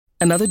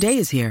Another day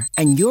is here,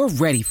 and you're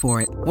ready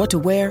for it. What to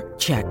wear?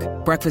 Check.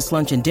 Breakfast,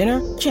 lunch, and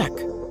dinner? Check.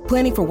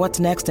 Planning for what's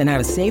next and how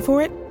to save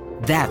for it?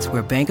 That's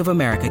where Bank of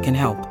America can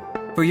help.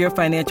 For your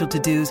financial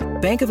to-dos,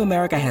 Bank of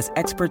America has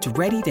experts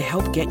ready to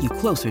help get you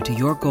closer to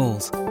your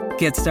goals.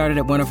 Get started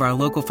at one of our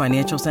local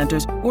financial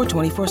centers or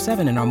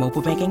 24/7 in our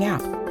mobile banking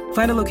app.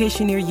 Find a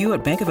location near you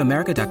at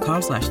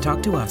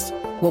bankofamerica.com/talktous.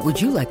 What would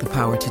you like the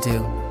power to do?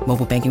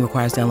 Mobile banking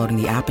requires downloading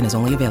the app and is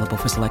only available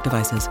for select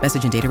devices.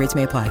 Message and data rates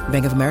may apply.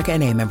 Bank of America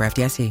N.A., member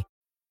FDIC.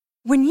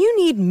 When you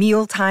need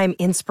mealtime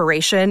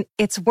inspiration,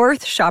 it's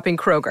worth shopping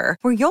Kroger,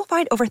 where you'll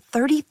find over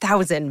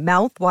 30,000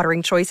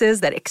 mouth-watering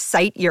choices that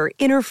excite your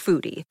inner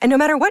foodie. And no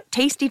matter what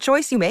tasty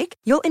choice you make,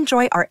 you'll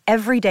enjoy our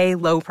everyday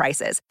low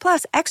prices,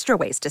 plus extra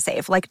ways to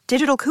save, like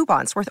digital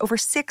coupons worth over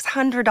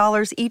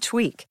 $600 each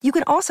week. You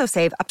can also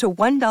save up to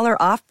 $1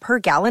 off per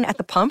gallon at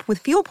the pump with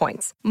fuel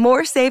points.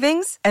 More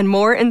savings and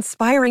more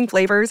inspiring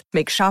flavors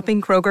make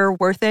shopping Kroger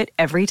worth it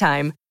every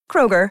time.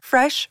 Kroger,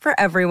 fresh for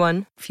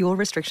everyone. Fuel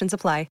restrictions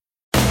apply.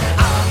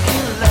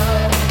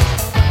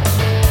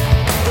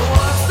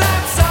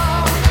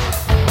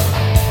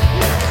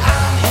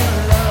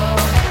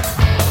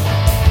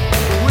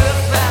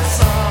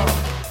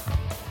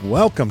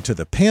 Welcome to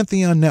the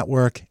Pantheon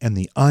Network and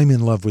the I'm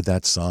in Love with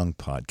That Song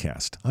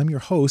podcast. I'm your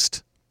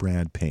host,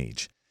 Brad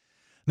Page.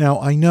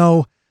 Now, I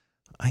know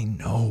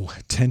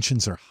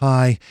tensions are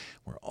high.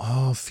 We're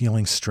all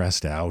feeling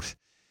stressed out.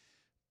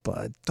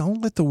 But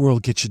don't let the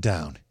world get you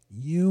down.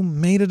 You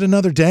made it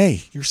another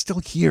day. You're still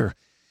here.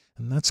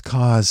 And that's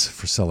cause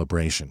for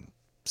celebration.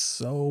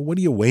 So what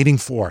are you waiting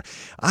for?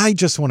 I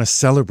just want to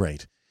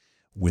celebrate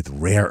with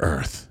Rare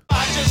Earth.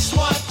 I just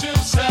want to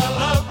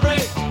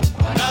celebrate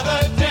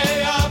another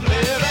day of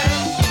living.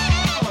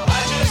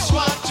 I just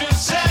want to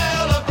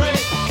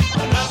celebrate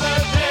another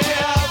day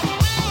of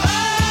life.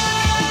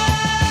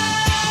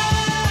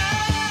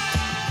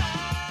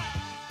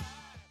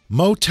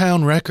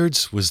 Motown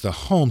Records was the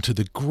home to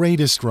the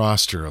greatest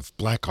roster of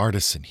black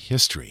artists in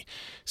history.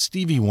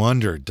 Stevie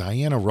Wonder,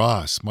 Diana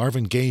Ross,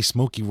 Marvin Gaye,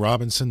 Smokey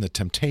Robinson, The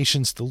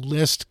Temptations, the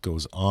list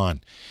goes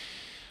on.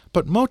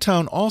 But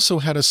Motown also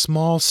had a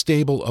small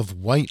stable of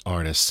white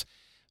artists,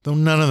 though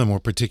none of them were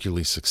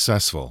particularly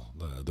successful.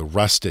 The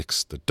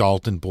Rustics, the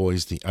Dalton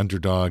Boys, the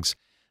Underdogs,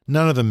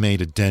 none of them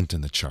made a dent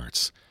in the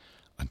charts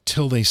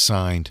until they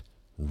signed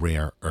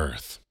Rare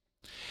Earth.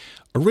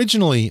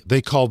 Originally,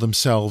 they called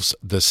themselves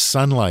the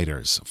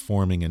Sunlighters,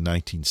 forming in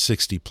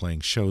 1960, playing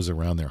shows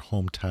around their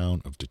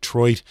hometown of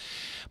Detroit.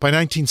 By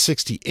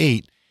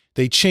 1968,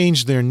 they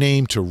changed their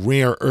name to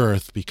Rare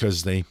Earth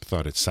because they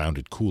thought it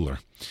sounded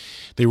cooler.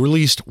 They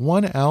released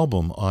one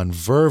album on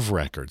Verve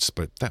Records,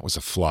 but that was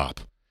a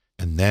flop.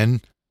 And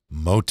then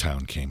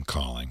Motown came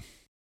calling.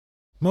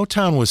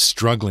 Motown was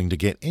struggling to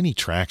get any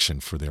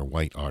traction for their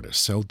white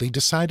artists, so they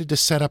decided to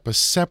set up a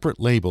separate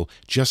label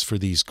just for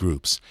these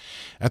groups.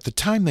 At the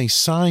time they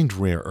signed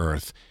Rare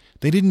Earth,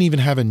 they didn't even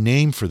have a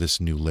name for this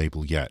new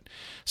label yet.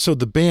 So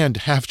the band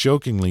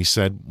half-jokingly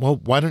said, "Well,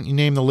 why don't you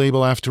name the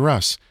label after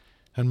us?"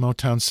 And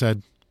Motown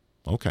said,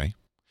 "Okay."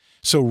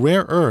 So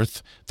Rare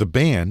Earth, the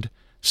band,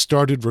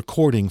 started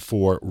recording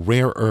for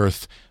Rare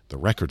Earth, the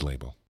record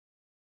label.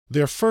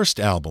 Their first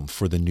album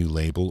for the new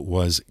label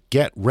was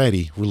Get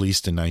Ready,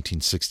 released in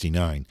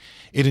 1969.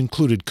 It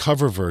included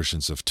cover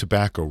versions of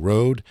Tobacco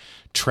Road,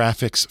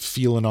 Traffic's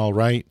Feelin' All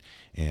Right,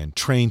 and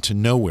Train to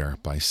Nowhere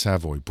by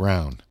Savoy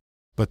Brown.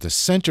 But the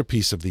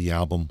centerpiece of the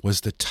album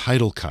was the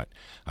title cut,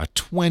 a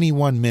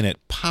 21-minute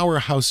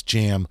powerhouse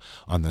jam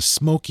on the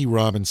Smokey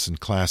Robinson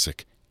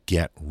classic,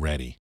 Get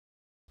Ready.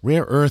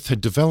 Rare Earth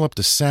had developed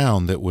a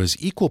sound that was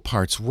equal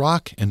parts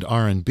rock and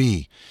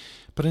R&B,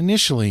 but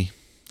initially,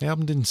 the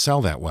album didn't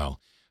sell that well.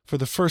 For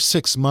the first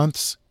 6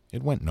 months,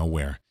 it went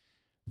nowhere.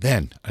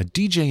 Then, a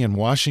DJ in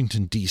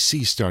Washington,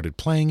 D.C. started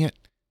playing it,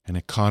 and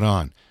it caught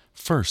on.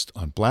 First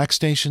on black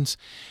stations,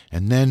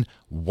 and then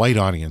white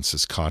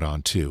audiences caught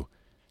on too,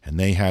 and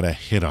they had a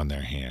hit on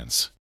their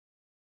hands.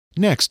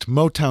 Next,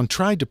 Motown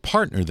tried to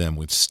partner them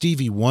with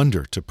Stevie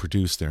Wonder to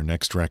produce their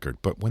next record,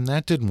 but when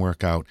that didn't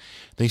work out,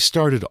 they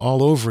started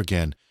all over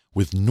again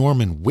with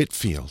Norman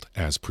Whitfield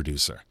as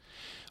producer.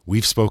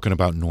 We've spoken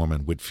about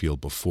Norman Whitfield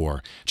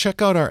before.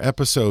 Check out our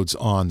episodes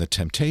on The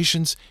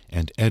Temptations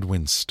and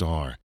Edwin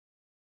Starr.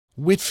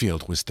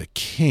 Whitfield was the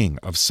king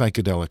of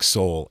psychedelic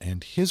soul,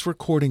 and his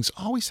recordings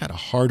always had a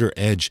harder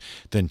edge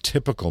than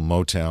typical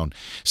Motown,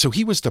 so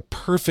he was the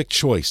perfect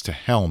choice to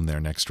helm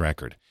their next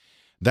record.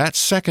 That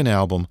second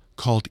album,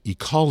 called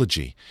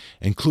Ecology,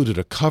 included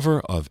a cover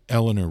of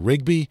Eleanor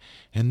Rigby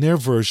and their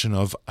version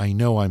of I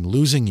Know I'm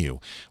Losing You,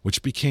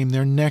 which became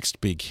their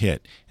next big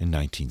hit in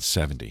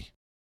 1970.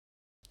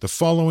 The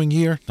following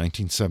year,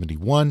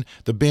 1971,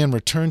 the band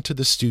returned to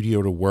the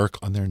studio to work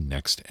on their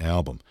next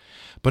album.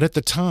 But at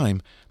the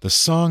time, the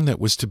song that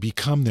was to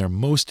become their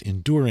most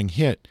enduring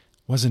hit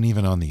wasn't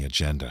even on the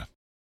agenda.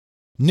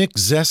 Nick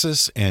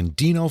Zessis and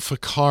Dino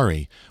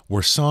Ficari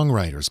were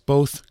songwriters,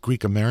 both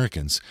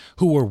Greek-Americans,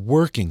 who were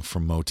working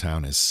for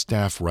Motown as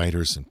staff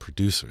writers and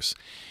producers.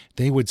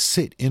 They would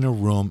sit in a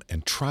room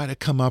and try to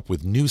come up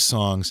with new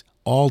songs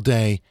all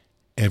day,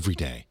 every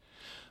day.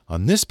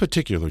 On this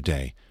particular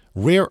day,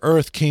 Rare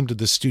Earth came to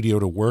the studio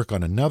to work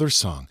on another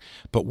song,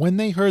 but when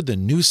they heard the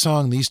new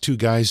song these two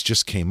guys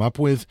just came up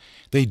with,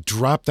 they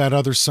dropped that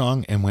other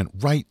song and went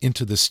right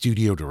into the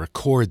studio to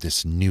record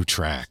this new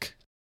track.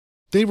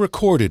 They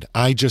recorded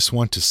I Just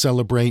Want to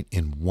Celebrate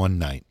in one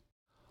night.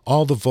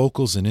 All the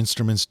vocals and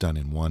instruments done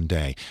in one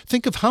day.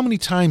 Think of how many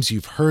times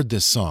you've heard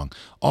this song,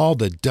 all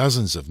the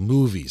dozens of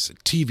movies,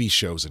 TV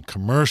shows, and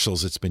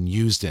commercials it's been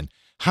used in,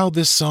 how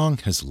this song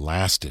has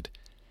lasted.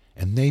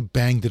 And they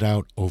banged it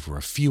out over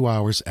a few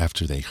hours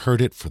after they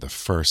heard it for the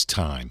first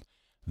time.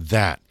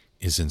 That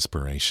is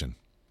inspiration.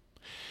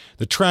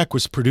 The track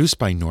was produced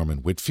by Norman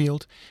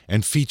Whitfield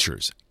and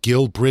features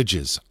Gil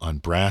Bridges on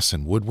brass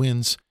and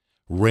woodwinds,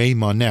 Ray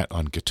Monette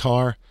on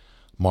guitar,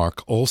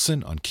 Mark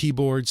Olson on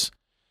keyboards,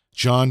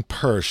 John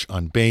Persh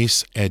on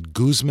bass, Ed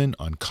Guzman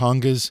on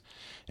congas,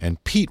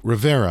 and Pete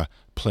Rivera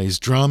plays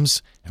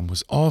drums and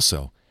was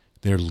also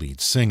their lead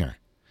singer.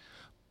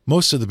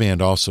 Most of the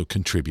band also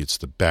contributes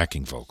the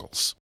backing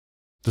vocals.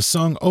 The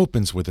song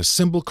opens with a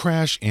cymbal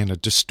crash and a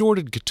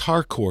distorted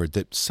guitar chord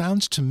that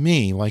sounds to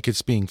me like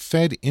it's being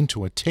fed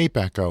into a tape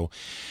echo,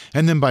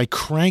 and then by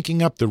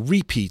cranking up the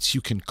repeats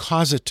you can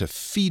cause it to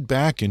feed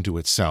back into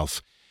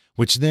itself,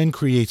 which then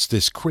creates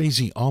this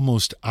crazy,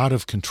 almost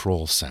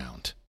out-of-control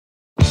sound.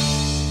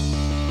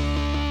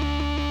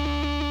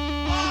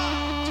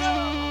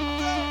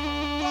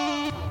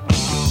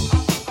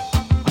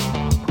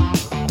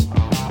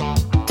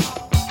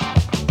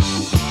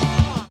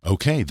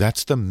 Okay,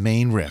 that's the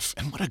main riff,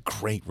 and what a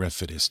great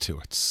riff it is too.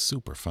 It's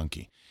super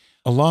funky.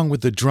 Along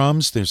with the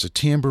drums, there's a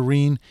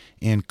tambourine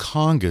and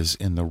congas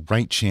in the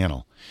right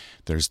channel.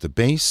 There's the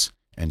bass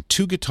and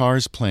two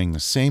guitars playing the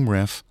same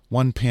riff,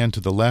 one pan to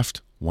the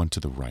left, one to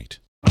the right.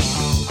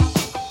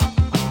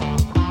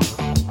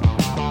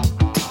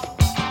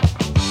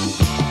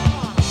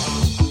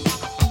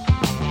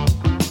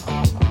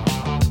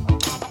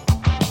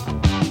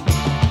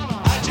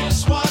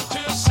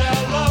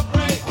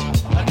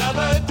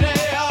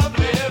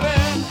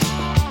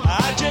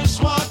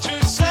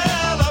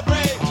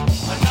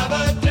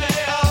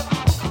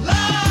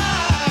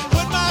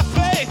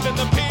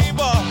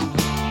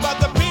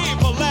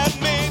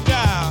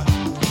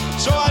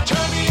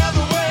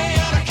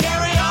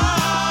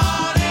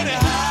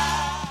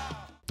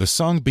 The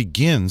song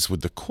begins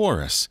with the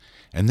chorus,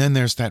 and then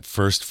there's that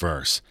first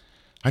verse.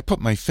 I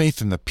put my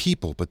faith in the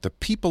people, but the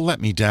people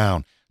let me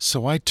down,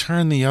 so I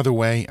turn the other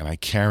way and I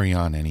carry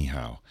on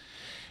anyhow.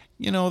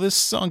 You know, this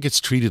song gets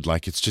treated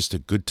like it's just a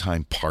good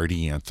time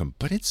party anthem,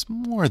 but it's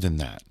more than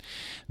that.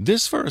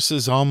 This verse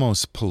is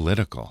almost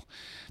political.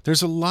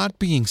 There's a lot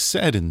being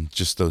said in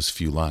just those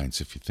few lines,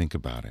 if you think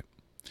about it.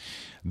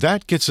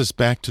 That gets us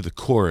back to the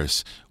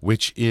chorus,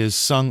 which is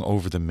sung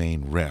over the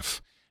main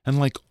riff. And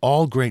like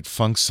all great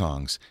funk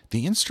songs,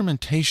 the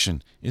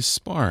instrumentation is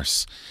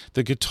sparse.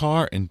 The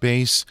guitar and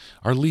bass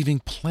are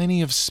leaving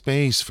plenty of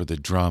space for the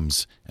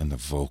drums and the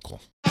vocal.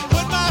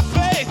 Put my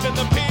faith in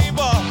the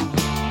people,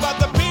 but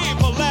the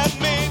people let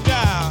me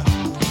down.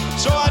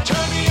 So I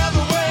turn the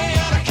other way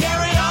and I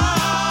carry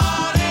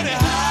on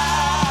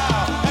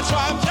anyhow. That's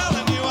why I'm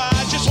telling you,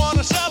 I just want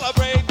to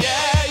celebrate,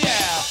 yeah,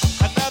 yeah.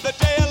 Another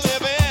day of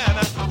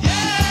living,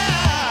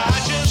 yeah.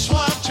 I just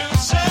want to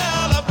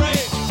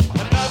celebrate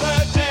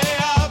another day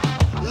of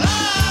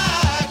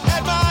life.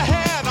 Had my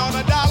hand on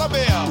a dollar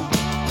bill,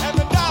 and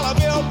the dollar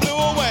bill blew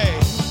away.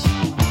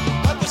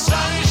 But the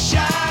sun is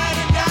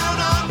shining down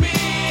on me,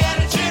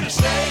 and it's here to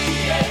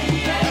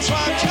stay. That's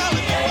why I'm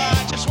telling you,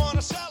 I just want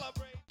to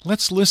celebrate.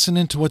 Let's listen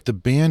into what the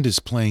band is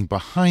playing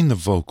behind the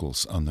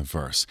vocals on the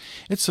verse.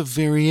 It's a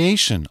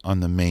variation on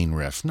the main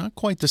riff, not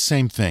quite the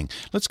same thing.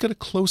 Let's get a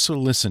closer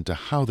listen to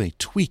how they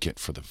tweak it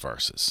for the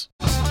verses.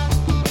 The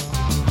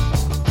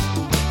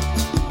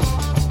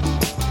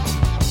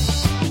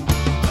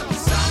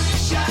sun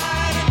is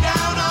shining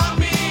down on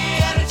me,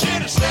 and it's here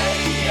to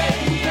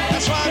stay.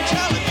 That's why I'm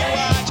telling you,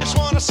 I just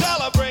want to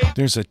celebrate.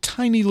 There's a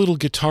tiny little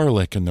guitar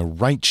lick in the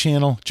right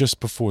channel just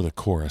before the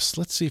chorus.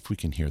 Let's see if we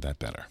can hear that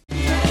better.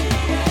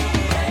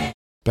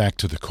 Back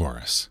to the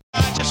chorus.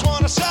 I just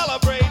want to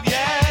celebrate,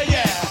 yeah,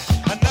 yeah.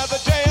 Another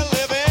day of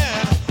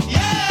living,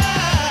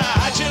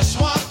 yeah. I just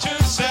want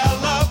to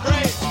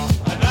celebrate.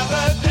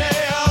 Another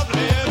day of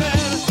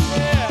living,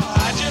 yeah.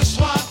 I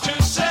just want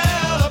to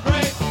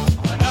celebrate.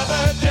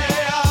 Another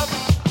day of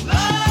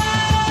life.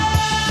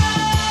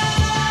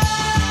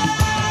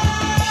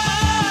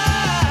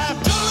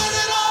 Don't let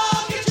it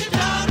all get you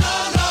down, no,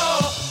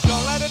 no.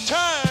 Don't let it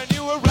turn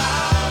you around,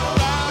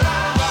 around, around, and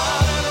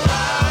around,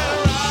 around.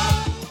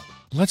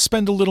 Let's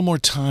spend a little more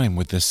time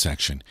with this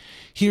section.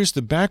 Here's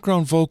the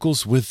background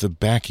vocals with the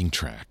backing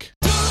track.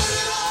 Don't let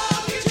it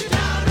all get you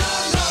down,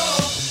 no, no.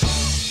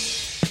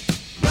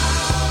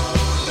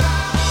 Round,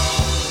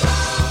 round,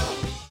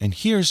 round. And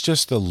here's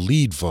just the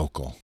lead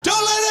vocal.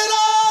 Don't let it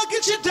all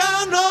get you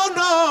down, no,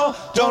 no.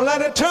 Don't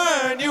let it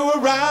turn you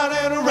around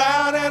and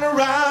around and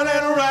around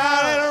and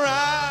around and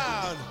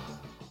around.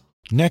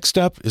 Next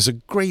up is a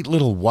great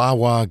little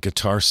wah-wah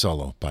guitar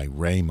solo by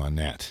Ray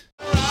Monette.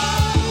 Around.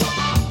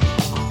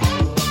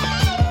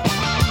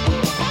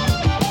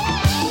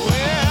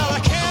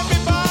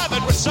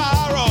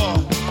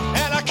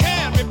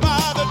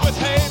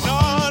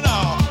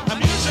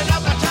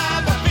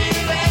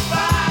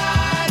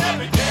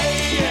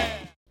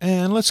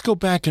 let's go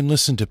back and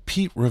listen to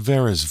Pete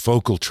Rivera's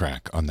vocal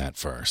track on that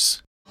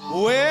verse.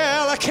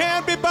 Well, I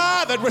can't be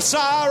bothered with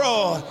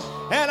sorrow,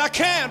 and I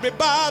can't be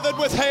bothered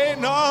with hate,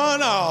 no,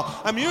 no.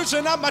 I'm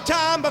using up my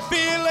time but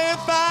feeling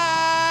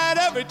fine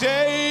every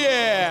day,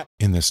 yeah.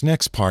 In this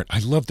next part, I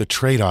love the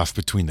trade-off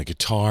between the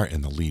guitar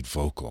and the lead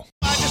vocal.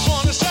 I just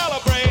want to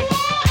celebrate.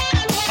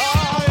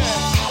 Oh, yeah.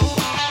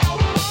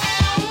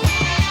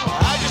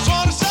 I just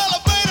want to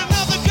celebrate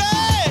another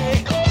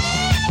day.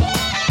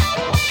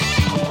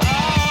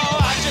 Oh,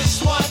 I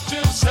just want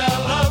to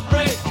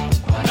celebrate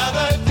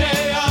another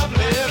day of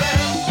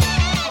living.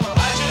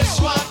 I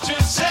just want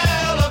to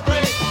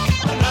celebrate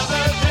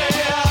another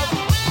day of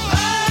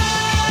life.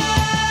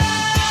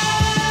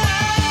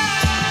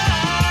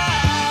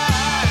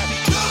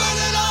 Don't let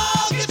it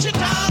all get you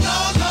down, no,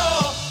 no.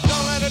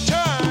 Don't let it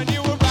turn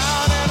you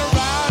around and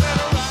around and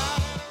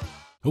around.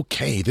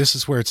 Okay, this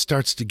is where it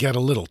starts to get a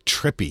little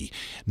trippy.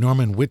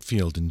 Norman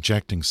Whitfield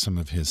injecting some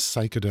of his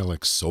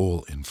psychedelic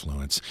soul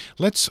influence.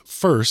 Let's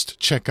first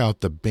check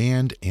out the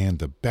band and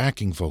the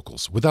backing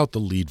vocals without the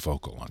lead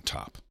vocal on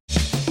top.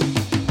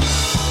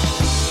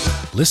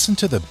 Listen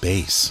to the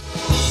bass.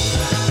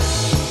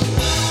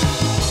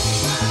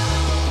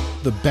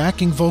 The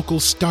backing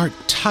vocals start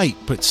tight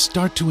but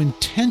start to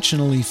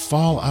intentionally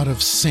fall out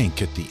of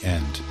sync at the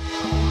end.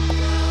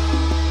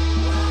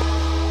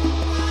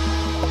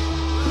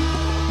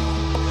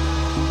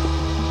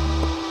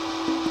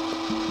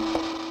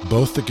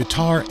 Both the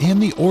guitar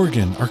and the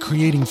organ are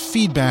creating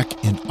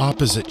feedback in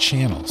opposite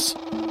channels.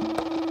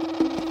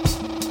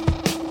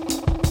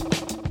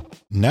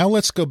 Now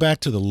let's go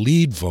back to the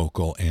lead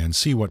vocal and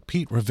see what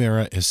Pete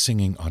Rivera is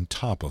singing on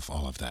top of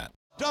all of that.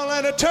 Don't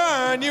let it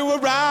turn you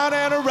around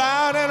and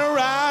around and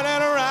around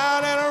and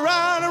around and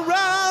around and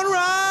around,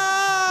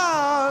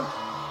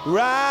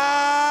 round,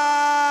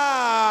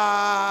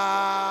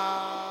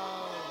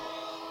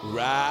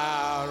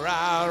 round,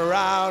 round,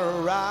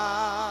 round,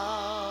 round,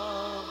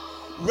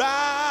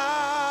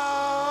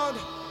 round.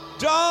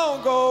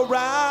 Don't go round.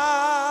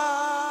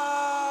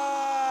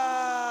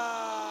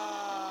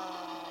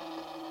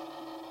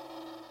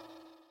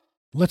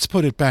 Let's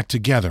put it back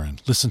together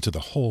and listen to the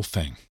whole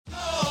thing.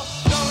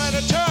 Don't let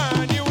it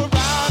turn you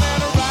around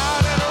and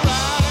around and around and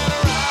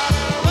around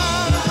and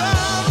around and around,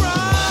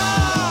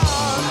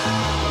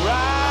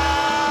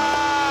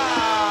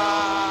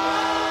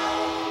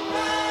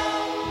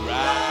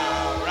 round,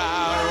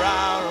 round,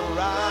 round,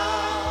 round,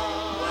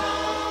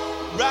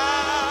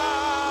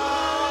 round.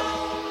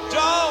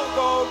 Don't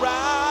go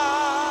round.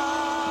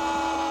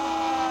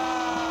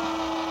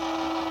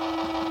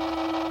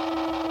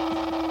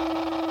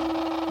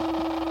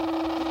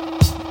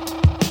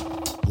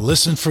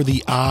 Listen for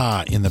the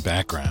ah in the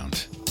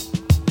background.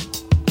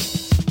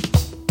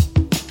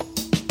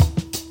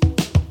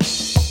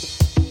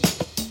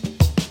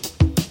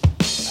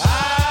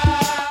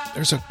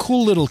 There's a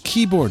cool little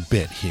keyboard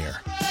bit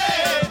here.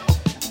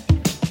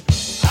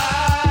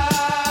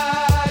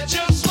 I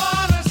just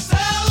wanna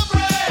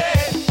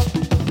celebrate.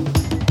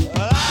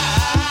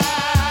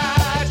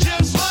 I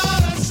just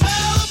wanna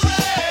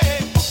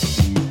celebrate.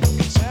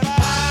 Said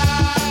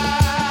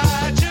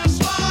I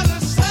just wanna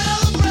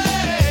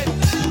celebrate.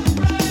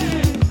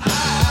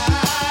 I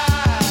just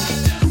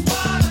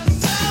wanna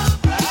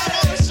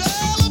celebrate.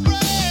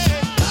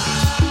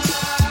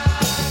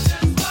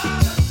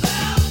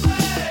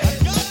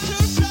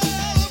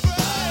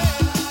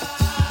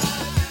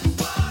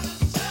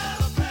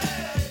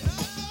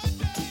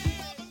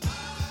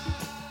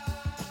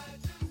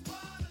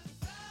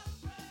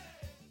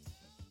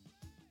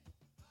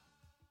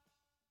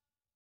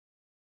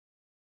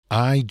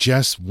 I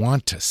Just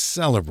Want to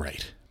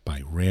Celebrate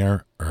by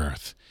Rare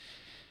Earth.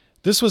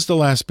 This was the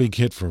last big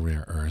hit for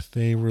Rare Earth.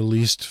 They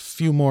released a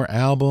few more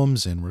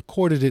albums and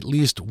recorded at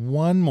least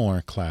one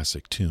more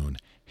classic tune,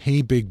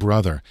 Hey Big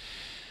Brother,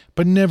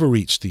 but never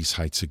reached these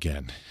heights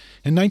again.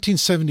 In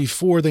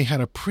 1974, they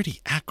had a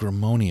pretty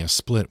acrimonious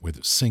split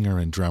with singer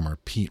and drummer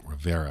Pete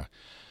Rivera.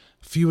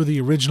 A few of the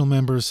original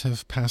members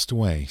have passed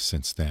away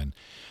since then.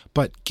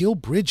 But Gil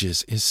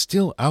Bridges is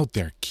still out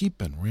there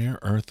keeping Rare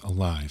Earth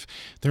alive.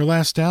 Their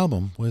last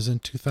album was in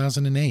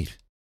 2008.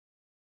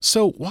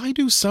 So why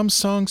do some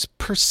songs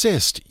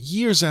persist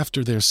years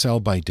after their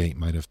sell-by date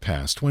might have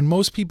passed, when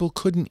most people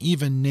couldn't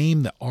even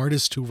name the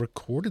artist who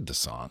recorded the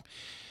song?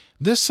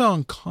 This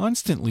song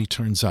constantly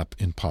turns up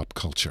in pop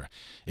culture.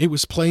 It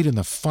was played in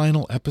the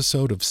final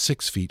episode of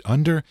 6 Feet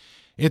Under.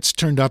 It's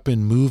turned up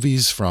in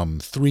movies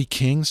from Three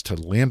Kings to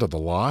Land of the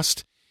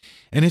Lost.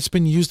 And it's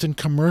been used in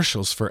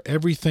commercials for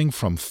everything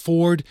from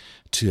Ford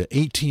to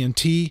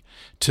AT&T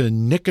to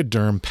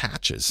Nicoderm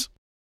patches.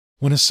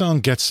 When a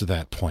song gets to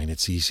that point,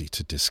 it's easy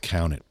to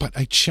discount it. But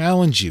I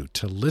challenge you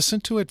to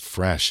listen to it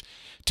fresh,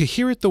 to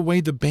hear it the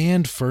way the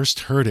band first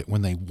heard it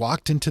when they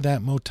walked into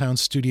that Motown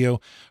studio,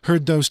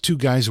 heard those two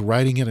guys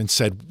writing it and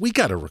said, "We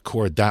got to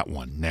record that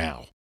one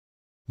now."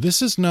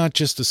 This is not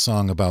just a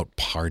song about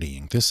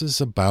partying. This is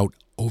about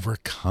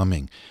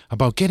overcoming,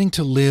 about getting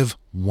to live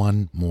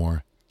one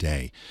more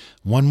day.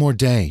 One more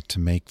day to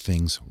make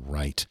things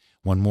right.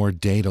 One more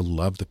day to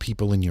love the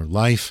people in your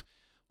life.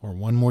 or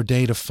one more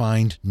day to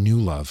find new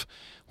love.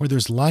 Where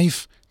there's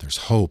life, there's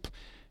hope,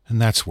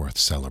 and that's worth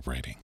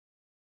celebrating.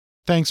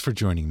 Thanks for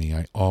joining me.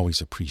 I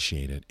always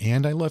appreciate it,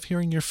 and I love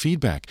hearing your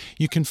feedback.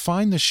 You can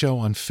find the show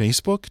on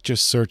Facebook.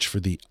 Just search for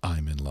the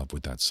I'm in Love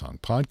with That Song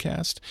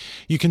podcast.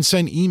 You can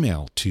send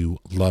email to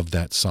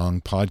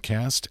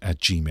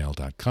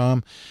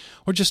lovethatsongpodcast@gmail.com,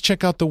 or just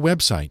check out the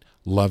website,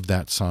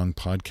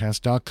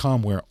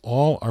 lovethatsongpodcast.com, where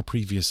all our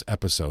previous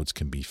episodes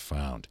can be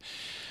found.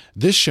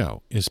 This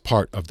show is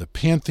part of the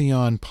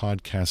Pantheon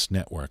Podcast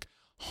Network,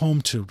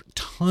 home to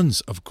tons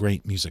of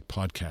great music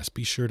podcasts.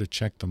 Be sure to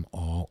check them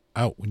all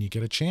out when you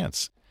get a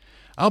chance.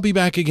 I'll be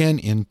back again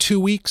in 2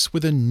 weeks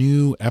with a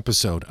new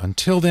episode.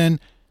 Until then,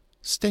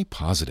 stay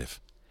positive.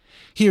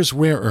 Here's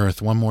Rare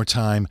Earth one more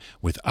time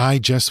with I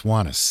Just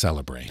Want to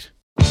Celebrate.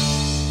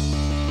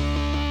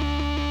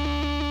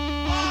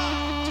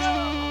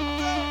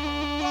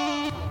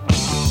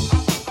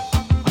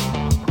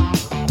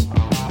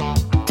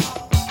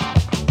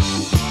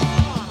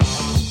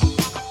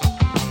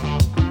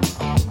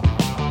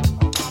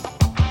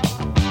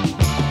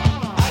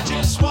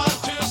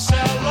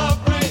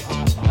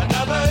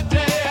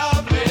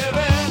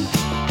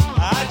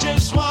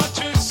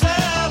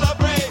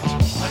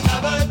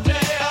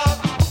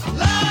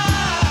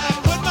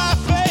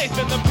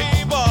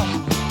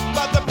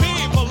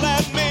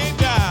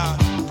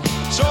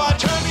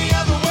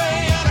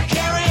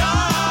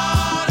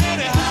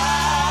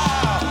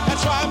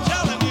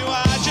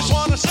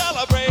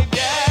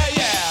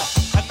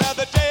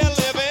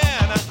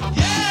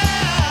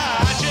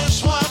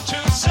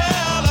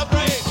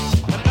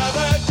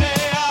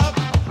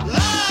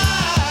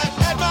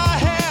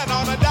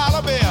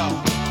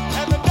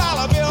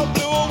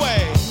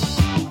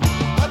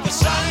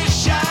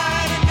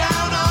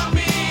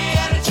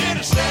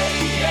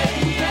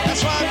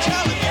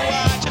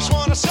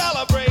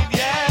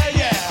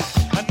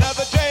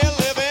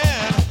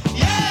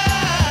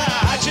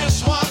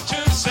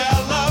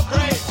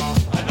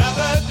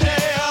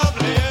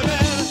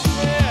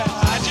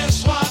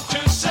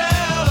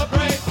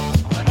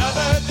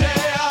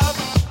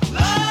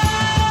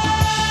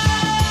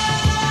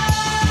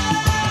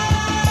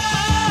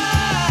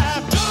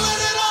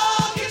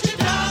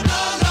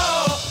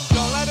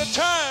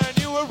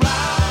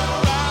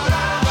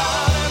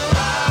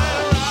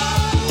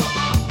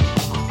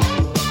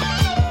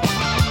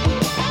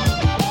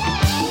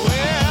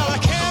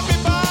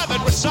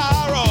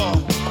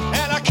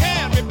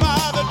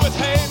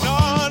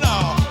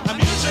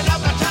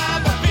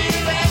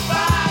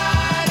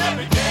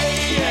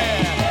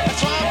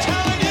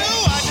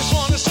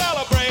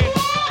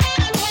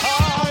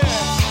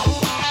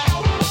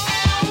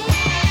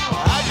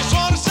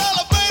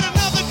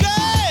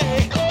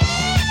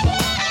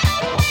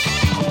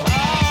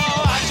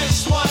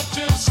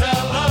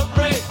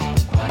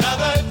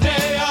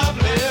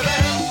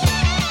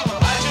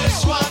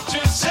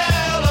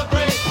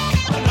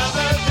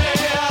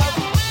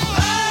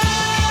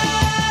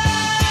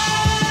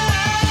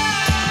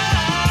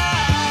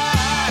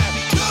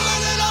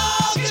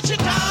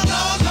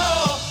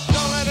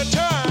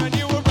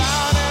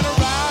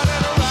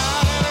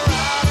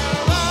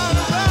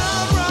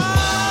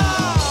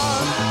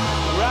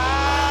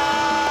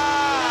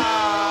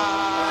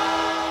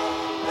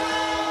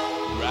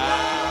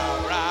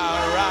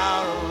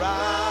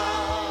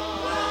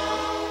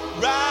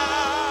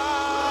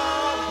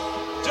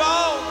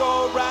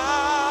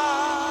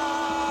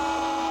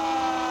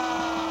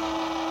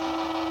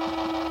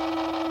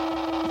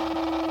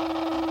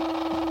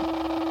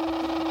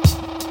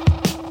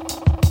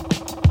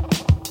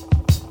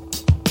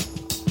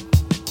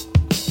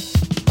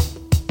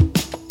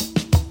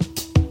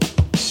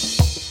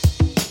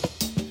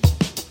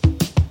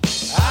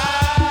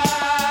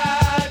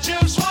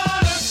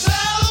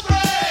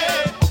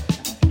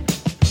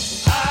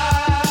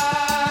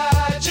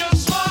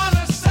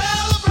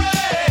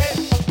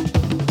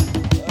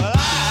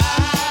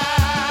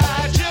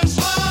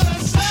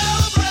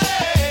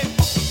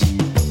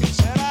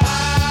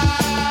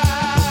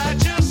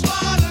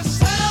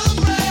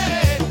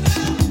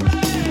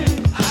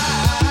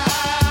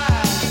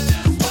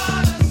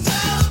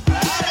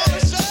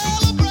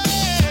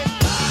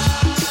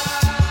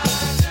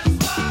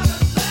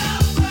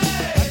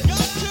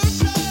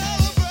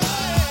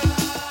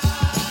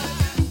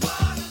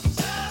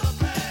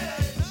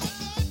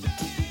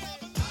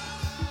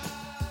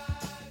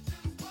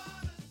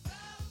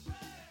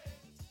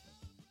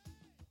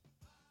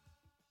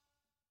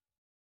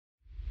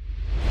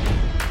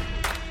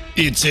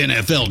 It's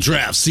NFL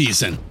draft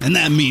season, and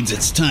that means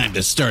it's time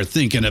to start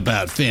thinking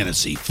about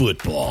fantasy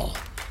football.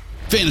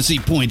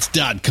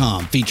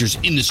 FantasyPoints.com features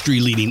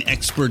industry-leading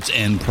experts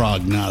and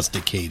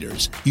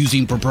prognosticators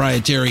using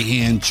proprietary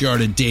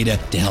hand-charted data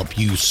to help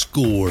you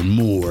score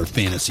more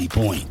fantasy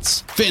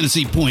points.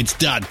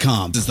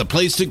 FantasyPoints.com is the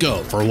place to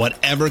go for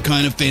whatever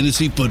kind of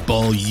fantasy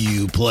football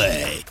you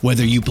play.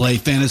 Whether you play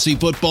fantasy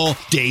football,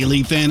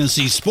 daily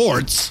fantasy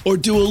sports, or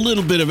do a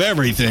little bit of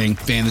everything,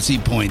 Fantasy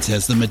Points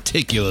has the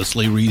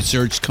meticulously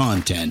researched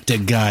content to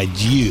guide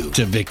you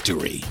to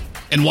victory.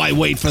 And why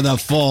wait for the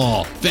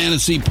fall?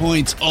 Fantasy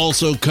Points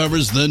also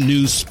covers the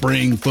new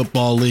spring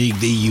football league,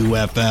 the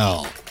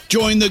UFL.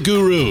 Join the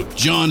guru,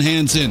 John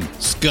Hansen,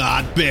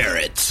 Scott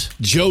Barrett,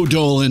 Joe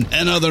Dolan,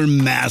 and other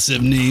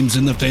massive names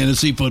in the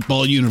fantasy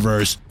football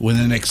universe with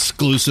an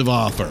exclusive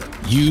offer.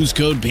 Use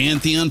code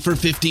Pantheon for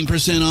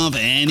 15% off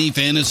any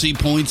Fantasy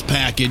Points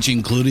package,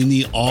 including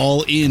the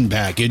all-in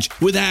package,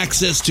 with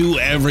access to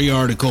every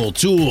article,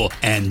 tool,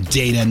 and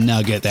data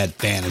nugget that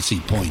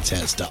Fantasy Points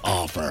has to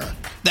offer.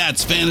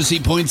 That's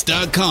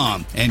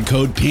fantasypoints.com and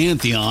code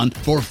Pantheon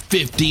for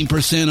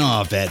 15%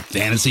 off at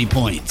Fantasy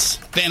Points.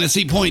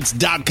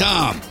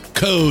 Fantasypoints.com,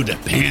 code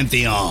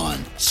Pantheon.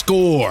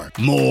 Score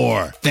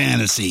more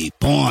fantasy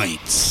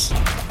points.